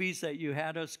Times movies that you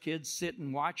had us kids sit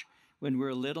and watch when we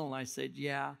were little? And I said,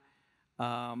 yeah.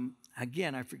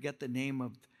 Again, I forget the name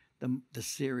of the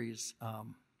series.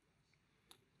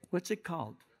 What's it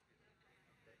called?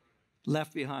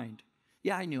 Left Behind.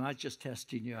 Yeah, I knew. I was just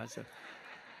testing you. I said,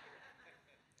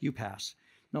 you pass.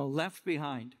 No, Left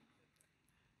Behind.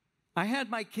 I had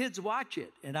my kids watch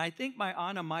it, and I think my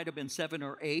Anna might have been 7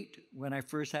 or 8 when I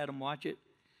first had them watch it.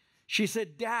 She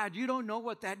said, Dad, you don't know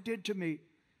what that did to me.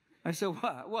 I said,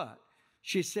 what?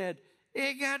 She said,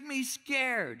 it got me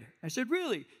scared. I said,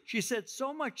 really? She said,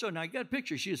 so much so. Now, I got a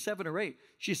picture. She was 7 or 8.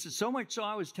 She said, so much so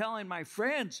I was telling my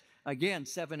friends, again,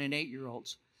 7 and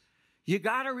 8-year-olds, you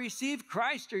got to receive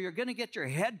Christ or you're going to get your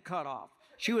head cut off.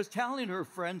 She was telling her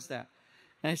friends that.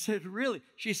 And I said, really?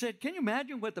 She said, can you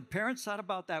imagine what the parents thought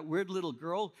about that weird little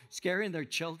girl scaring their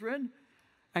children?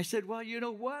 I said, well, you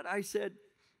know what? I said,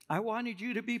 I wanted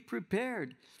you to be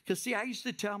prepared. Because, see, I used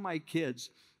to tell my kids,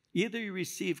 either you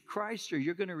receive Christ or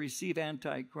you're going to receive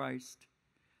Antichrist.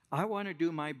 I want to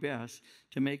do my best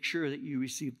to make sure that you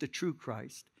receive the true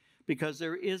Christ. Because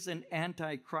there is an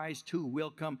Antichrist who will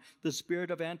come. The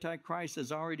spirit of Antichrist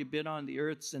has already been on the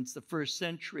earth since the 1st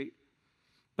century.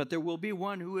 But there will be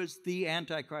one who is the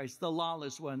Antichrist, the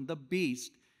lawless one, the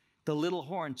beast, the little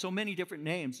horn, so many different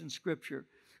names in Scripture,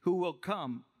 who will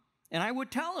come. And I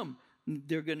would tell them,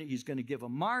 he's going to give a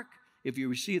mark. If you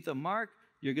receive the mark,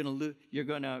 you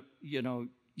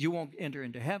won't enter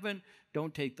into heaven.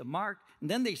 Don't take the mark. And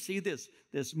then they see this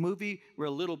movie where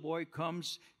a little boy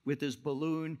comes with his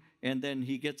balloon, and then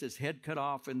he gets his head cut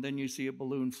off, and then you see a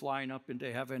balloon flying up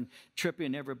into heaven,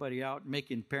 tripping everybody out,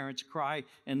 making parents cry,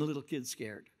 and the little kid's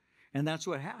scared. And that's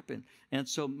what happened. And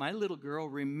so my little girl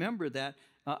remembered that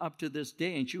up to this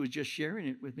day, and she was just sharing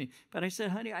it with me. But I said,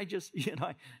 honey, I just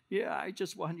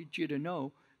wanted you to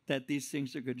know that these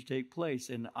things are going to take place.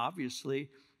 And obviously,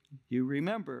 you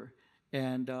remember.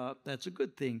 And that's a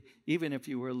good thing, even if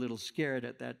you were a little scared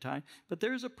at that time. But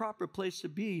there's a proper place to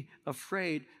be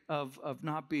afraid of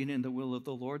not being in the will of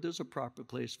the Lord. There's a proper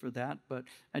place for that. But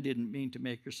I didn't mean to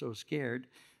make her so scared.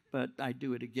 But I'd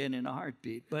do it again in a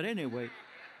heartbeat. But anyway,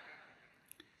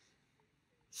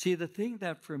 see, the thing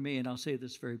that for me, and I'll say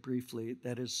this very briefly,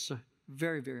 that is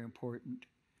very, very important,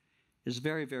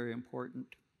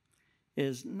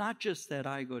 is not just that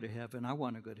I go to heaven. I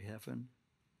want to go to heaven.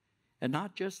 And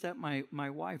not just that my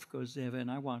wife goes to heaven.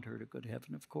 I want her to go to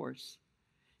heaven, of course,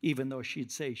 even though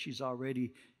she'd say she's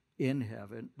already in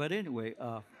heaven. But anyway,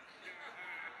 oh,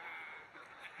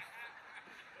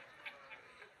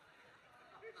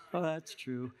 that's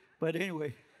true. But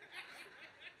anyway,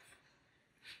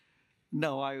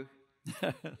 no, I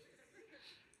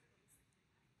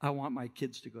want my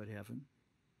kids to go to heaven.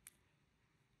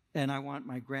 And I want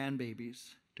my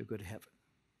grandbabies to go to heaven.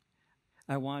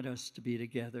 I want us to be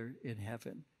together in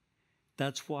heaven.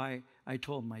 That's why I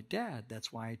told my dad.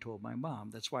 That's why I told my mom.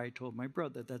 That's why I told my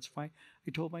brother. That's why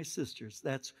I told my sisters.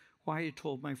 That's why I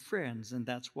told my friends. And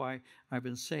that's why I've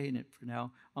been saying it for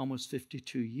now almost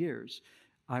 52 years.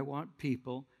 I want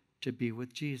people to be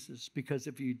with Jesus. Because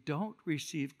if you don't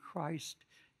receive Christ,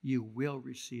 you will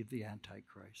receive the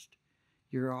Antichrist.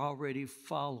 You're already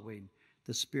following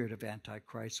the spirit of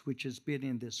Antichrist, which has been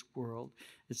in this world.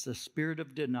 It's the spirit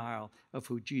of denial of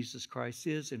who Jesus Christ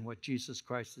is and what Jesus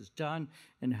Christ has done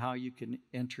and how you can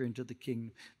enter into the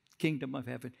kingdom of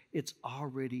heaven. It's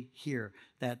already here,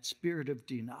 that spirit of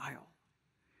denial.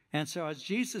 And so as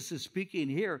Jesus is speaking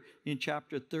here in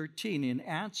chapter 13, in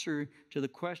answer to the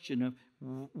question of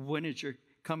when is your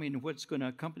coming and what's going to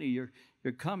accompany your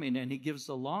coming, and he gives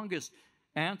the longest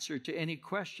answer to any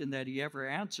question that he ever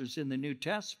answers in the New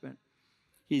Testament.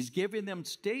 He's giving them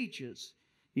stages.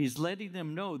 He's letting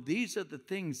them know these are the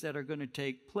things that are going to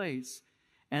take place.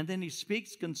 And then he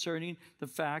speaks concerning the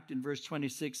fact in verse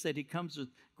 26 that he comes with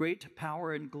great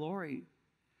power and glory.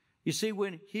 You see,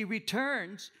 when he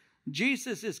returns,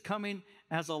 Jesus is coming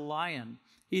as a lion.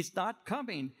 He's not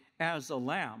coming as a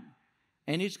lamb.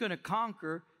 And he's going to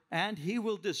conquer, and he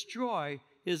will destroy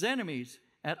his enemies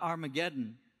at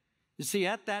Armageddon. You see,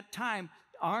 at that time,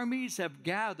 armies have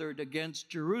gathered against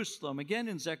Jerusalem. Again,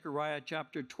 in Zechariah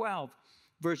chapter 12,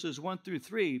 verses 1 through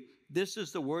 3, this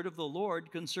is the word of the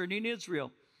Lord concerning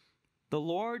Israel. The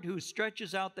Lord who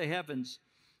stretches out the heavens,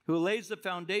 who lays the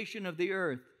foundation of the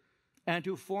earth, and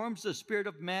who forms the spirit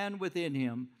of man within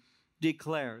him,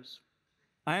 declares,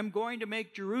 I am going to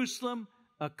make Jerusalem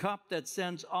a cup that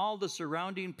sends all the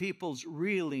surrounding peoples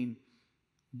reeling.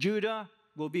 Judah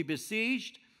will be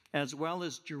besieged as well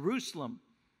as Jerusalem.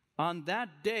 On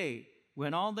that day,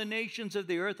 when all the nations of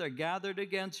the earth are gathered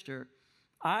against her,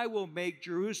 I will make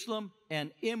Jerusalem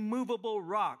an immovable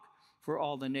rock for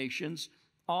all the nations.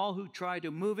 All who try to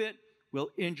move it will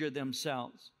injure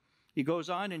themselves. He goes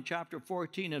on in chapter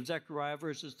 14 of Zechariah,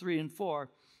 verses 3 and 4,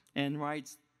 and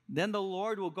writes, Then the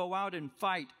Lord will go out and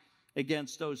fight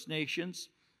against those nations.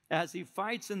 As he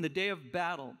fights in the day of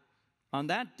battle, On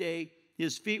that day,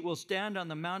 his feet will stand on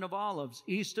the Mount of Olives,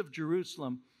 east of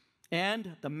Jerusalem,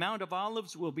 and the Mount of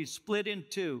Olives will be split in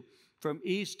two from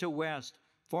east to west,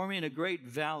 forming a great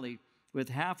valley, with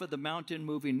half of the mountain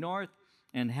moving north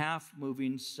and half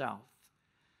moving south.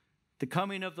 The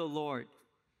coming of the Lord.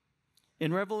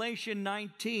 In Revelation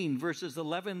 19, verses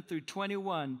 11 through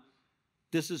 21,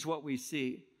 this is what we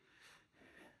see.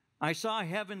 I saw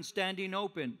heaven standing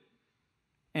open,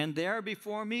 and there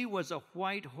before me was a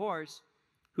white horse,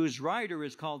 whose rider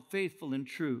is called Faithful and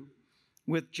True.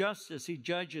 With justice he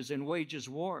judges and wages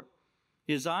war.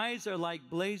 His eyes are like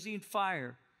blazing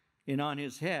fire, and on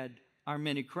his head are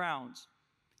many crowns.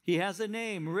 He has a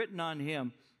name written on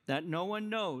him that no one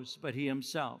knows but he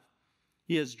himself.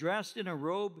 He is dressed in a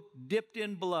robe dipped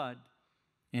in blood,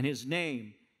 and his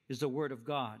name is the Word of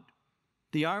God.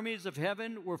 The armies of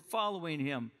heaven were following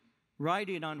him,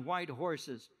 riding on white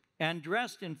horses, and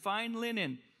dressed in fine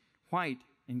linen, white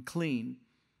and clean.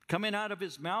 Coming out of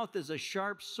his mouth is a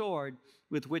sharp sword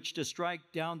with which to strike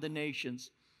down the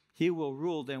nations. He will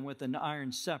rule them with an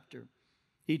iron scepter.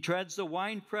 He treads the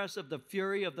winepress of the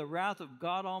fury of the wrath of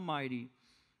God Almighty.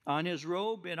 On his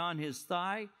robe and on his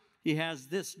thigh he has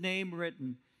this name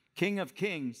written, King of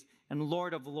Kings and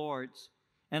Lord of Lords.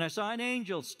 And I saw an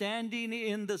angel standing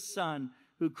in the sun,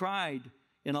 who cried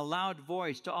in a loud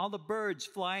voice to all the birds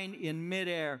flying in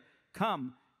midair,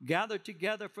 Come, gather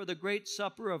together for the great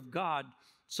supper of God,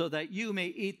 so that you may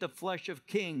eat the flesh of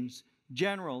kings,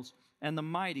 generals, and the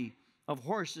mighty, of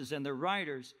horses and their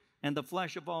riders, and the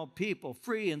flesh of all people,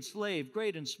 free and slave,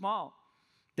 great and small.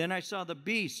 Then I saw the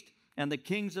beast and the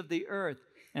kings of the earth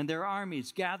and their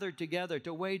armies gathered together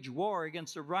to wage war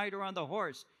against the rider on the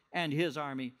horse and his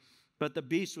army. But the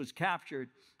beast was captured,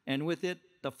 and with it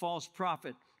the false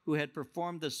prophet who had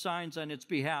performed the signs on its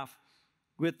behalf.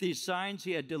 With these signs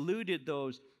he had deluded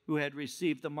those who had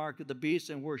received the mark of the beast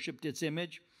and worshipped its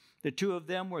image. The two of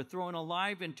them were thrown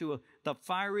alive into the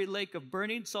fiery lake of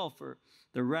burning sulfur.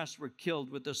 The rest were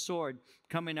killed with the sword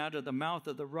coming out of the mouth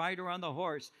of the rider on the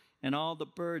horse, and all the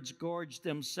birds gorged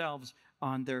themselves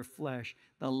on their flesh.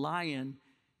 The lamb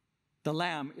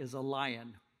is a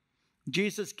lion.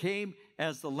 Jesus came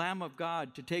as the Lamb of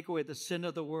God to take away the sin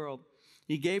of the world.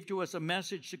 He gave to us a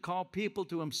message to call people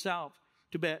to himself,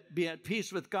 to be at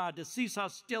peace with God, to cease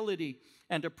hostility,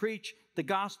 and to preach the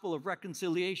gospel of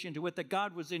reconciliation, to wit, that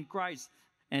God was in Christ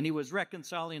and he was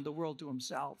reconciling the world to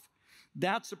himself.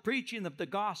 That's the preaching of the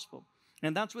gospel,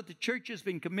 and that's what the church has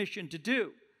been commissioned to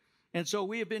do. And so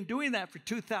we have been doing that for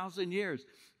 2,000 years,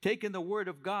 taking the word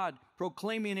of God,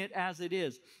 proclaiming it as it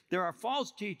is. There are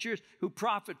false teachers who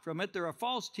profit from it. There are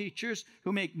false teachers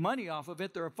who make money off of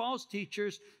it. There are false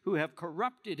teachers who have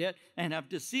corrupted it and have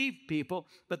deceived people.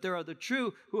 But there are the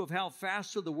true who have held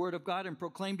fast to the word of God and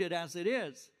proclaimed it as it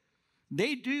is.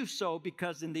 They do so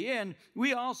because in the end,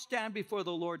 we all stand before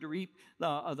the Lord to reap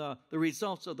the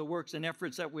results of the works and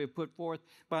efforts that we have put forth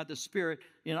by the Spirit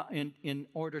in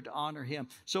order to honor him.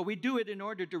 So we do it in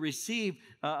order to receive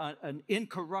an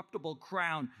incorruptible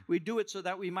crown. We do it so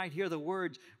that we might hear the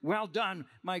words, well done,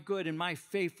 my good and my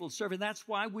faithful servant. That's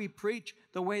why we preach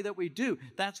the way that we do.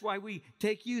 That's why we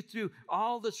take you through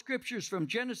all the scriptures from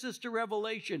Genesis to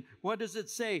Revelation. What does it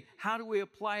say? How do we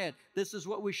apply it? This is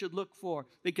what we should look for,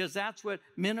 because that's what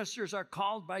ministers are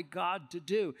called by God to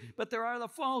do. But there are the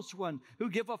false ones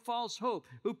who give a false hope,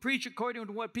 who preach according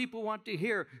to what people want to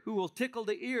hear, who will tickle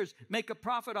the ears, make a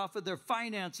profit off of their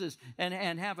finances,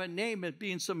 and have a name as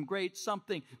being some great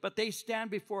something. But they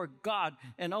stand before God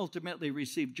and ultimately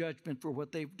receive judgment for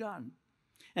what they've done.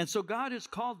 And so God has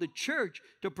called the church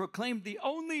to proclaim the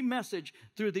only message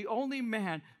through the only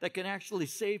man that can actually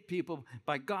save people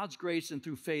by God's grace and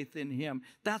through faith in him.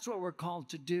 That's what we're called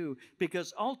to do,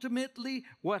 because ultimately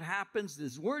what happens,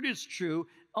 this word is true,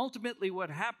 ultimately what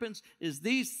happens is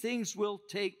these things will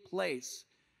take place.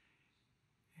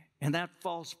 And that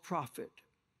false prophet,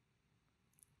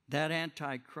 that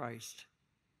antichrist,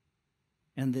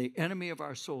 and the enemy of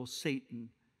our soul, Satan,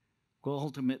 will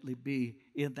ultimately be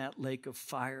in that lake of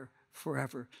fire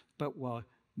forever. But while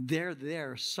they're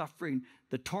there suffering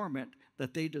the torment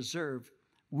that they deserve,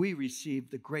 we receive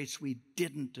the grace we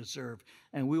didn't deserve.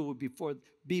 And we will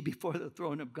be before the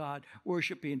throne of God,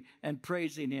 worshiping and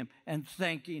praising him and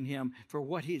thanking him for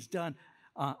what he's done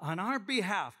on our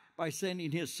behalf by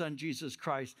sending his son, Jesus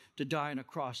Christ, to die on a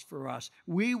cross for us.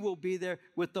 We will be there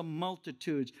with the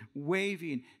multitudes,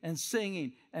 waving and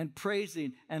singing and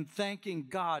praising and thanking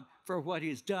God for what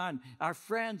he's done. Our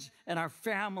friends and our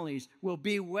families will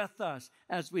be with us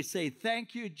as we say,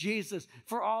 thank you, Jesus,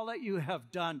 for all that you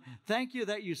have done. Thank you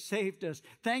that you saved us.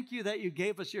 Thank you that you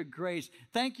gave us your grace.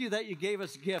 Thank you that you gave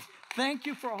us gifts. Thank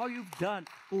you for all you've done.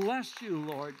 Bless you,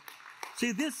 Lord.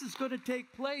 See, this is going to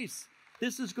take place.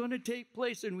 This is going to take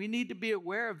place, and we need to be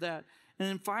aware of that. And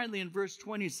then finally in verse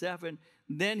 27,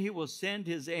 then he will send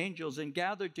his angels and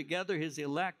gather together his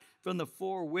elect from the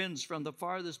four winds, from the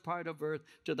farthest part of earth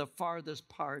to the farthest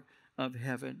part of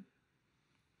heaven.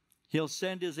 He'll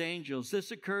send his angels. This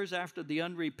occurs after the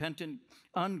unrepentant,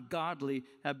 ungodly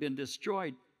have been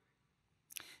destroyed.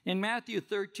 In Matthew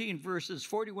 13, verses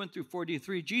 41 through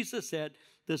 43, Jesus said,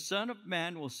 the Son of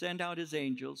Man will send out his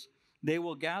angels. They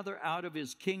will gather out of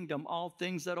his kingdom all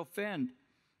things that offend,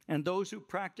 and those who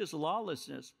practice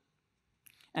lawlessness,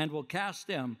 and will cast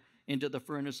them into the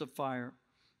furnace of fire.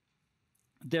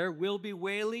 There will be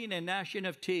wailing and gnashing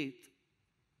of teeth.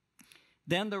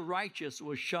 Then the righteous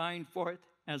will shine forth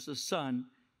as the sun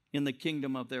in the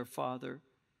kingdom of their Father.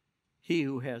 He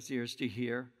who has ears to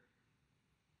hear,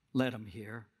 let him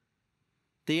hear.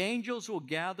 The angels will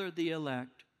gather the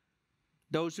elect.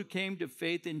 Those who came to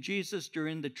faith in Jesus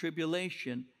during the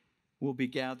tribulation will be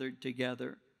gathered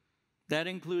together. That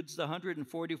includes the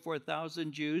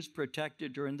 144,000 Jews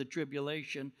protected during the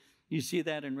tribulation. You see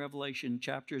that in Revelation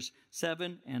chapters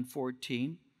 7 and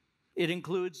 14. It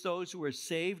includes those who were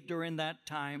saved during that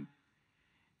time,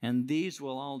 and these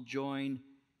will all join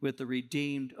with the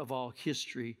redeemed of all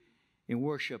history in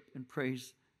worship and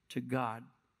praise to God.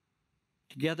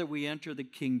 Together we enter the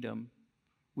kingdom.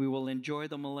 We will enjoy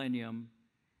the millennium,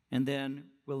 and then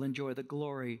we'll enjoy the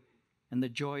glory and the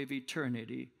joy of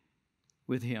eternity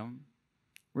with him.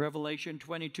 Revelation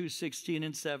 22, 16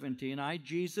 and 17. I,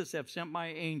 Jesus, have sent my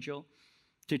angel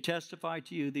to testify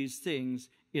to you these things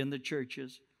in the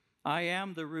churches. I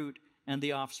am the root and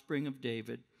the offspring of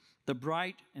David, the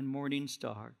bright and morning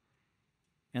star.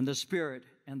 And the Spirit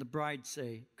and the bride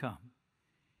say, come.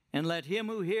 And let him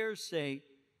who hears say,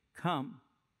 come.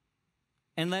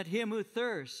 And let him who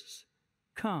thirsts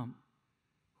come.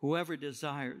 Whoever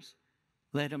desires,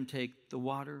 let him take the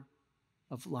water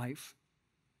of life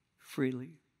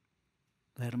freely.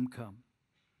 Let him come.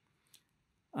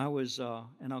 I was,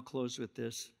 and I'll close with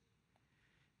this.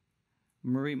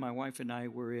 Marie, my wife, and I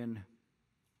were in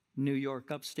New York,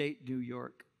 upstate New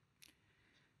York.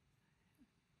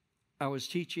 I was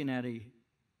teaching at a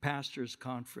pastor's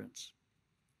conference.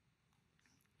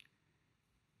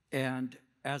 And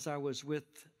as I was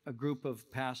with a group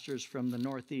of pastors from the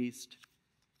Northeast,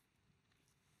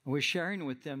 I was sharing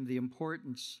with them the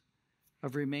importance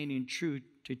of remaining true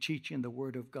to teaching the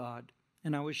Word of God.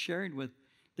 And I was sharing with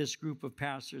this group of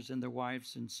pastors and their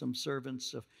wives and some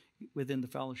servants within the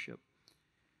fellowship.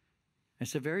 I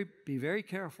said, be very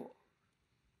careful.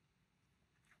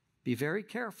 Be very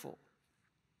careful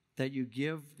that you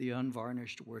give the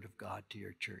unvarnished Word of God to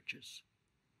your churches.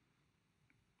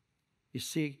 You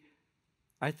see,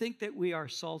 I think that we are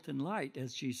salt and light,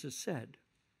 as Jesus said,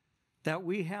 that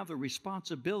we have a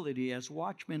responsibility as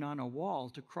watchmen on a wall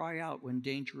to cry out when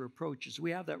danger approaches. We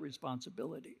have that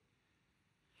responsibility.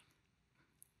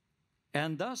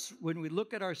 And thus, when we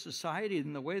look at our society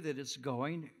and the way that it's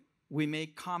going, we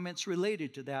make comments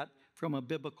related to that from a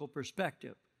biblical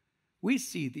perspective. We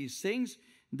see these things.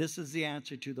 This is the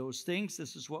answer to those things.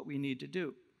 This is what we need to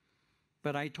do.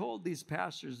 But I told these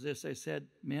pastors this. I said,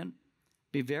 men,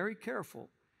 be very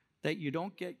careful that you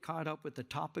don't get caught up with the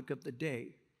topic of the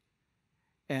day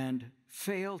and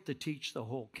fail to teach the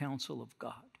whole counsel of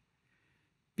God.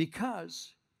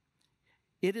 Because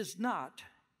it is not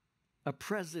a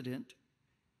president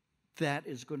that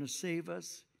is going to save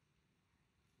us.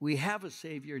 We have a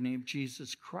Savior named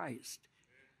Jesus Christ.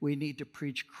 We need to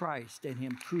preach Christ and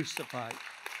him crucified.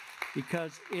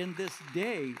 Because in this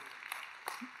day,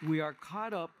 we are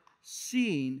caught up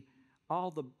seeing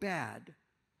all the bad,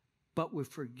 but we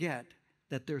forget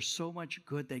that there's so much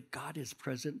good that God is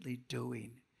presently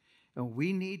doing. And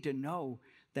we need to know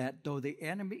that though the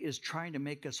enemy is trying to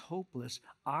make us hopeless,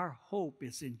 our hope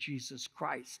is in Jesus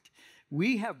Christ.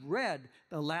 We have read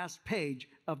the last page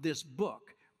of this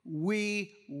book.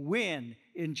 We win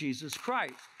in Jesus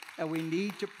Christ. And we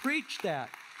need to preach that.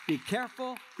 Be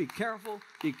careful, be careful,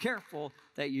 be careful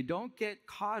that you don't get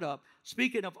caught up.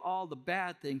 Speaking of all the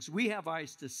bad things, we have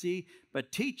eyes to see,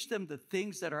 but teach them the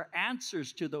things that are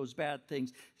answers to those bad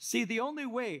things. See, the only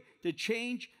way to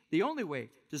change, the only way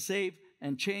to save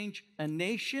and change a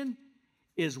nation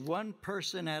is one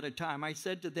person at a time. I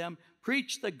said to them,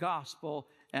 preach the gospel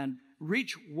and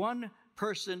reach one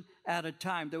person at a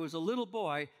time. There was a little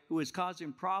boy who was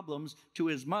causing problems to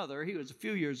his mother. He was a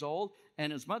few years old,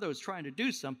 and his mother was trying to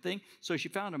do something. So she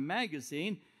found a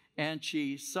magazine, and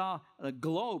she saw a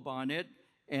globe on it.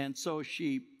 And so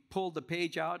she pulled the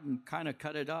page out and kind of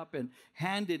cut it up and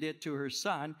handed it to her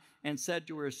son. and said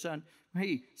to her son,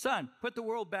 "Hey, son, put the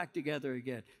world back together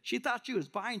again." She thought she was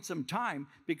buying some time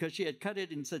because she had cut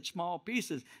it in such small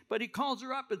pieces. But he calls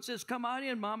her up and says, "Come on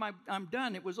in, Mom, I'm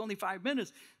done. It was only 5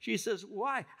 minutes." She says,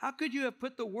 "Why? How could you have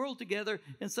put the world together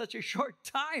in such a short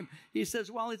time?" He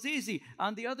says, "Well, it's easy.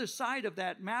 On the other side of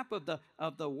that map of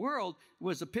the world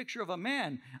was a picture of a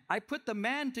man. I put the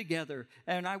man together,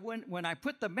 and when I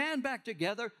put the man back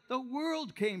together, the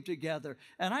world came together."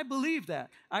 And I believe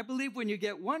that. I believe when you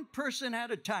get one person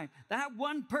at a time, that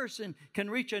one person can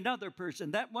reach another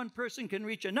person. That one person can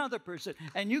reach another person.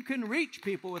 And you can reach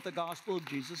people with the gospel of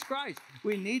Jesus Christ.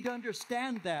 We need to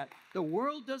understand that. The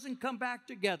world doesn't come back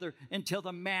together until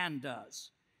the man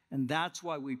does. And that's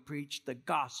why we preach the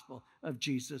gospel of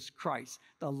Jesus Christ,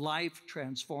 the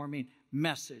life-transforming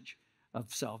message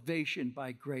of salvation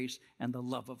by grace and the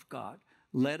love of God.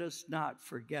 Let us not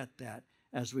forget that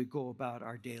as we go about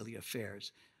our daily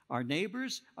affairs. Our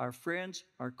neighbors, our friends,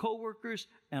 our co-workers,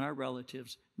 and our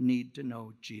relatives need to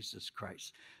know Jesus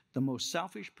Christ. The most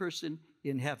selfish person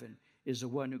in heaven is the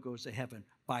one who goes to heaven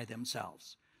by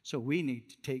themselves. So we need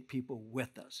to take people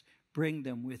with us. Bring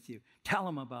them with you. Tell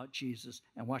them about Jesus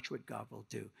and watch what God will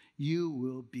do. You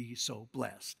will be so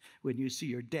blessed when you see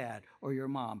your dad or your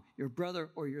mom, your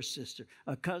brother or your sister,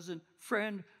 a cousin,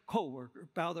 friend, co-worker,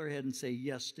 bow their head and say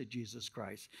yes to Jesus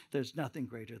Christ. There's nothing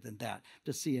greater than that,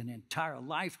 to see an entire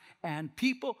life and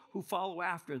people who follow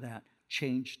after that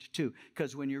changed too.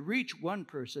 Because when you reach one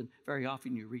person, very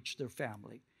often you reach their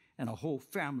family, and a whole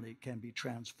family can be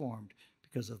transformed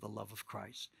because of the love of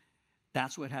Christ.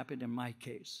 That's what happened in my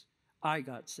case. I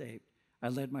got saved. I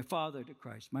led my father to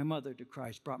Christ, my mother to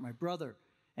Christ, brought my brother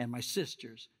and my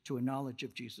sisters to a knowledge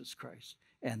of Jesus Christ.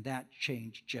 And that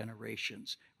changed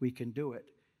generations. We can do it.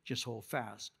 Just hold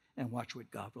fast and watch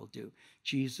what God will do.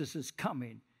 Jesus is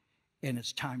coming, and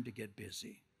it's time to get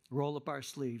busy. Roll up our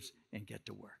sleeves and get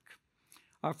to work.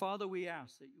 Our Father, we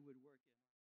ask that you would work.